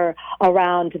deeper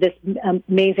around this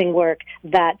amazing work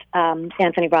that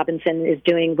Anthony Robinson is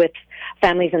doing with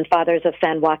Families and Fathers of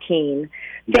San Joaquin.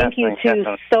 Thank you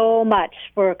so much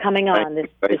for coming on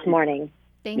this morning.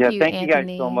 Thank you, thank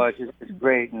Anthony. you guys so much. It's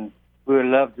great, and we would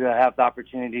love to have the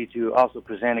opportunity to also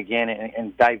present again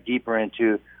and dive deeper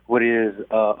into what it is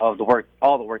of the work,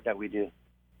 all the work that we do.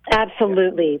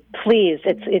 Absolutely. Please.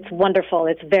 It's wonderful.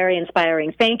 It's very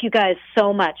inspiring. Thank you guys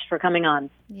so much for coming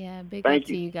on. Yeah, big up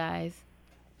to you guys.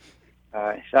 All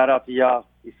right. Shout out to y'all.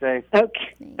 Be safe.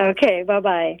 Okay.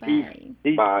 Bye-bye. Bye.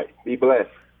 Bye. Be blessed.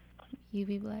 You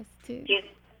be blessed, too.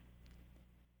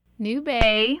 New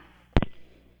Bay,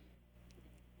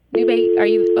 are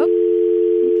you? Oh,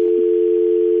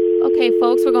 okay,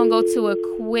 folks, we're gonna go to a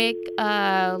quick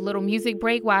little music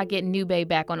break while I get New Bay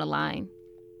back on the line.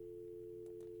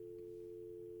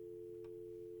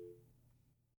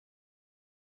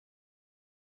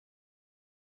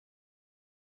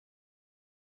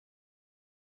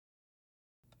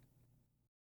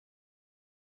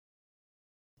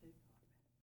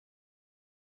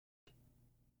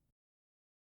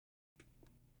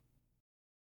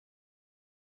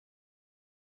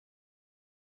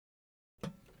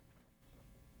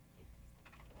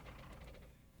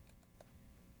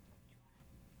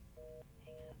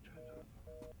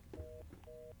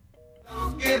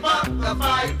 give up the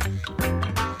fight.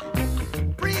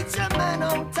 Preacher man,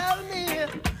 don't tell me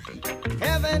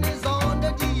heaven is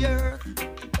under the earth.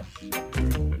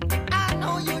 I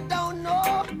know you don't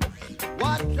know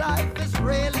what life is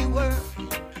really worth.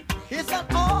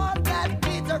 Isn't all that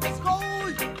glitter is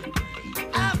gold?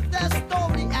 Half the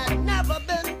story had never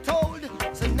been told.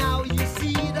 So now you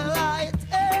see the light.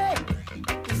 Hey,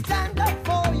 stand up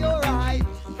for your right.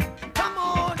 Come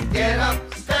on, get up,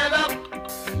 stand up.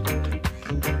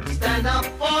 Stand up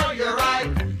for your right.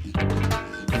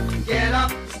 Get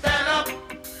up, stand up.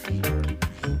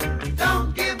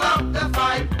 Don't give up the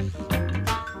fight.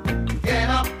 Get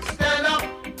up, stand up.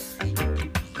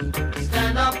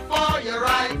 Stand up for your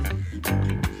right.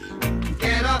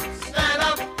 Get up, stand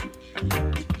up.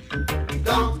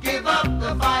 Don't give up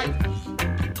the fight.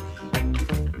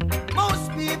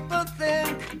 Most people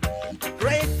think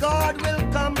great God will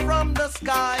come from the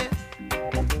sky,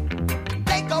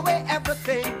 take away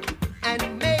everything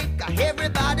and make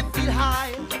everybody feel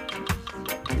high.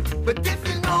 But if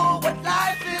you know what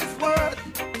life is worth,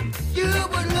 you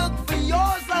would look for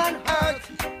yours on earth.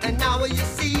 And now when you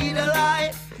see the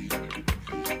light,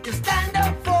 you stand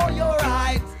up for your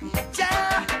rights.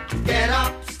 Ja, get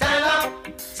up, stand up.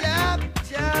 Ja,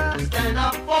 ja, stand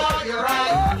up for your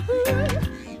rights.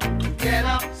 Get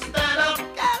up, stand up.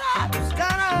 Get up,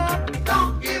 stand up.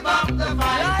 Don't give up the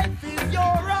fight. Life is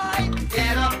your right.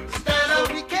 Get up, stand up.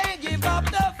 So we can't give up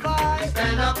the fight.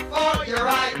 Stand up for your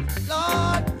right.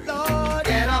 Lord, Lord.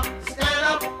 Get up, stand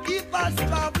up. Keep us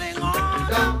traveling on.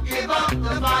 Don't give up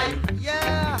the fight.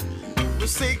 Yeah. We're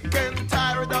sick and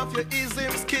tired of your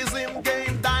ism, schism,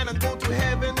 game, dine and go to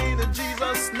heaven in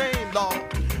Jesus' name, Lord.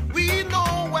 We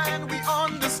know and we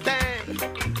understand.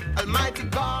 Almighty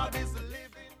God is a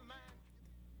living man.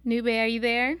 Nube, are you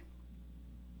there?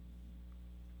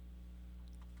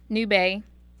 Nube.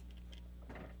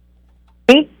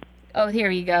 Oh, here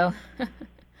you go.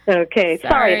 Okay,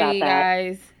 sorry about that.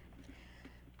 guys.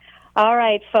 All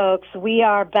right, folks, we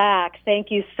are back. Thank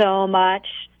you so much.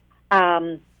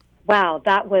 Wow,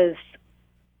 that was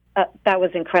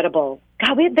incredible.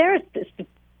 God, we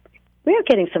are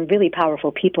getting some really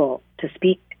powerful people to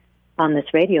speak on this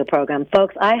radio program,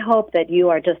 folks. I hope that you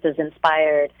are just as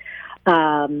inspired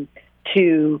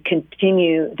to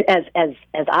continue as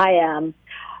I am.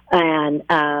 And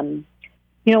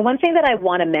one thing that I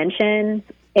want to mention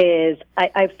is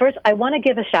I want to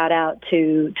give a shout out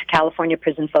to California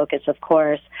Prison Focus, of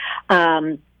course,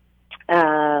 and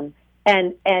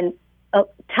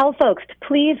tell folks to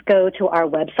please go to our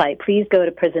website. Please go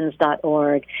to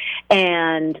prisons.org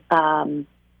and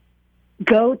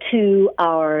go to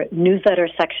our newsletter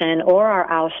section or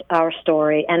our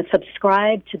story and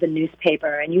subscribe to the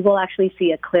newspaper. And you will actually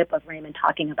see a clip of Raymond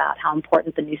talking about how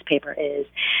important the newspaper is,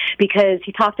 because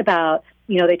he talked about,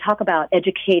 they talk about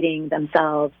educating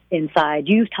themselves inside.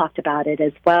 You've talked about it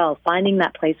as well, finding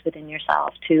that place within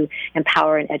yourself to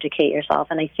empower and educate yourself.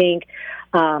 And I think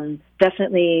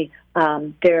definitely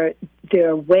there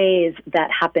are ways that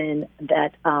happen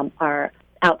that are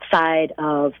outside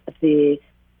of the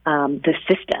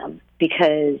system,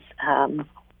 because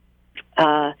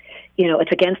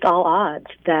it's against all odds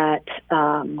that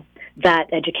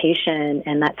that education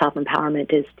and that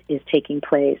self-empowerment is taking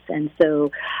place. And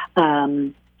so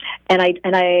and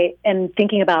I am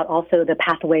thinking about also the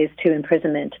pathways to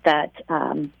imprisonment that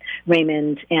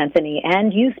Raymond, Anthony,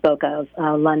 and you spoke of,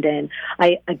 London.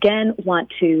 I again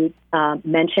want to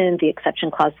mention the exception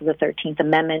clause to the 13th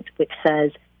Amendment, which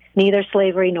says, neither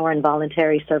slavery nor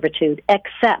involuntary servitude,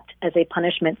 except as a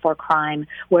punishment for crime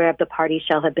whereof the party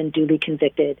shall have been duly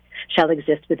convicted, shall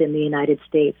exist within the United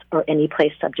States or any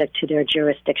place subject to their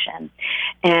jurisdiction.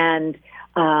 And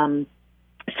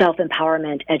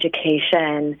self-empowerment,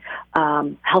 education,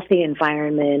 healthy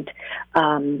environment,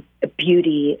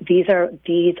 beauty, these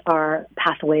are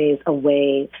pathways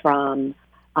away from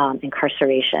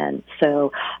incarceration.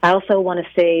 So I also want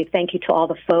to say thank you to all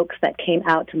the folks that came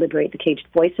out to Liberate the Caged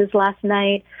Voices last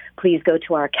night. Please go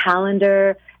to our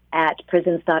calendar at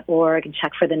prisons.org and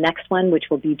check for the next one, which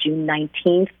will be June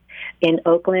 19th in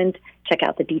Oakland. Check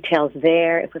out the details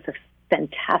there. It was a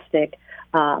fantastic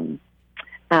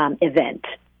event.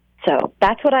 So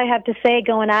that's what I have to say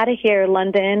going out of here,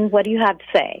 London. What do you have to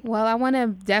say? Well, I want to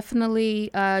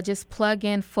definitely just plug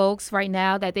in folks right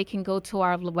now that they can go to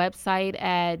our website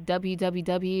at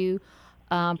www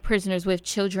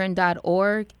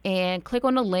prisonerswithchildren.org and click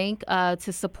on the link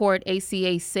to support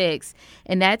ACA 6.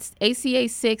 And that's ACA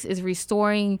 6 is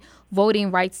restoring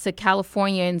voting rights to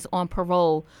Californians on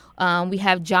parole. We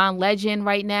have John Legend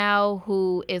right now,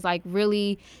 who is like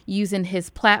really using his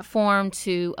platform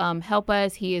to help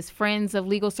us. He is Friends of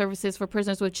Legal Services for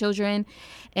Prisoners with Children.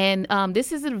 And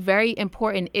this is a very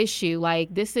important issue.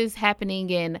 Like, this is happening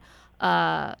in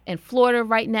Florida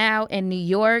right now and New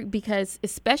York, because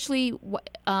especially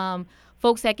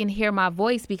folks that can hear my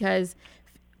voice, because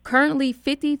currently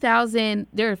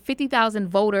there are 50,000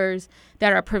 voters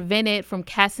that are prevented from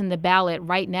casting the ballot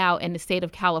right now in the state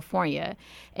of California.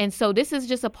 And so this is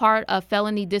just a part of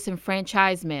felony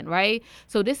disenfranchisement, right?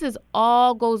 So this is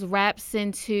all wraps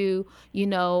into,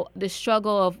 the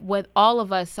struggle of what all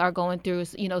of us are going through,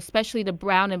 especially the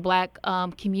brown and black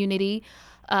community.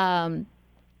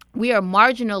 We are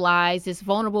marginalized, this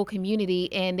vulnerable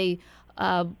community, and they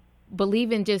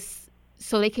believe in just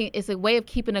so they can. It's a way of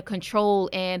keeping a control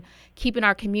and keeping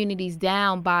our communities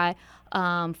down by,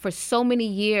 for so many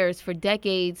years, for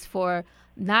decades, for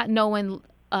not knowing.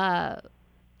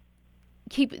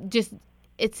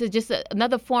 It's just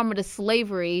another form of the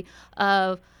slavery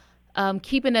of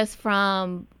keeping us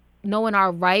from knowing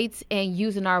our rights and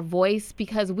using our voice,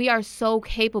 because we are so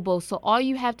capable. So all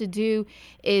you have to do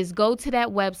is go to that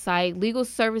website,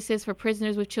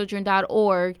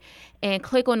 legalservicesforprisonerswithchildren.org, and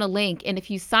click on the link. And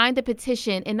if you sign the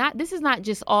petition, and this is not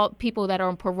just all people that are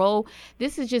on parole,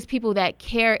 this is just people that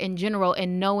care in general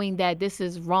and knowing that this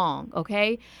is wrong,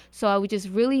 okay? So I would just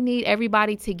really need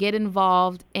everybody to get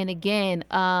involved. And again,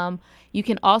 you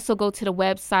can also go to the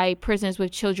website,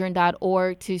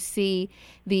 prisonerswithchildren.org, to see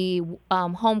the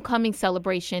homecoming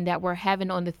celebration that we're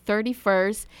having on the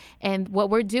 31st. And what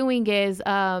we're doing is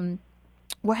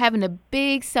we're having a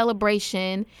big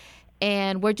celebration,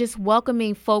 and we're just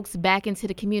welcoming folks back into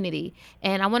the community.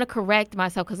 And I want to correct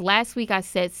myself, because last week I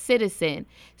said citizen.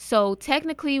 So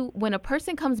technically, when a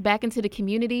person comes back into the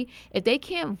community, if they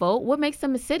can't vote, what makes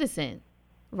them a citizen,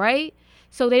 right?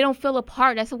 So they don't feel a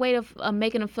part. That's a way of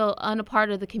making them feel a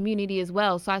part of the community as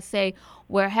well. So I say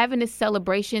we're having this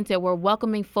celebration that we're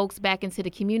welcoming folks back into the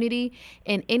community.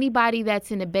 And anybody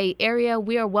that's in the Bay Area,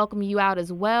 we are welcoming you out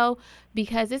as well,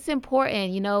 because it's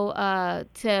important,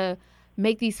 to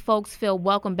make these folks feel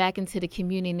welcome back into the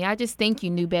community. I just thank you,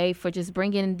 New Bay, for just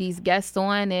bringing these guests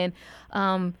on and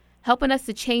helping us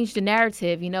to change the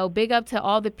narrative. Big up to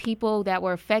all the people that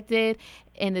were affected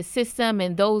in the system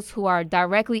and those who are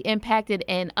directly impacted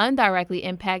and indirectly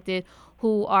impacted,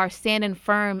 who are standing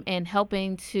firm and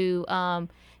helping to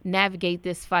navigate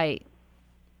this fight.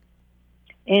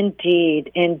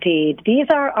 Indeed, indeed. These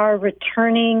are our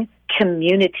returning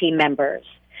community members.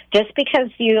 Just because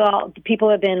people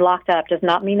have been locked up does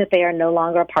not mean that they are no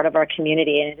longer a part of our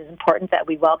community. And it is important that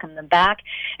we welcome them back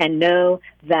and know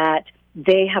that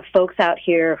they have folks out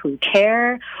here who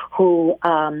care, who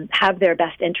have their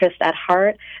best interest at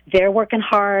heart. They're working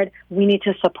hard. We need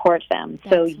to support them.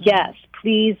 So, yes,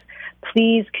 please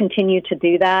continue to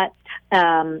do that.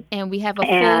 And we have a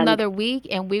full another week,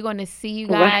 and we're going to see you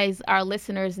guys, our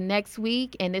listeners, next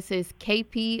week. And this is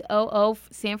KPOO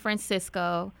San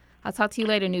Francisco. I'll talk to you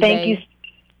later, New Bay. Thank you.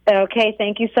 Okay,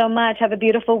 thank you so much. Have a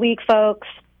beautiful week, folks.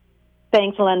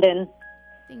 Thanks, London.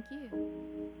 Thank you.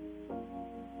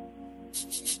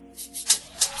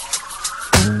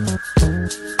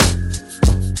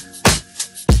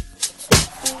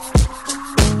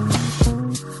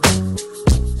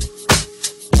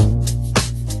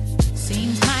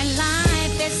 Seems my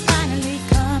life is finally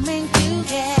coming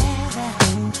together.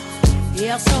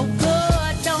 Feels so good.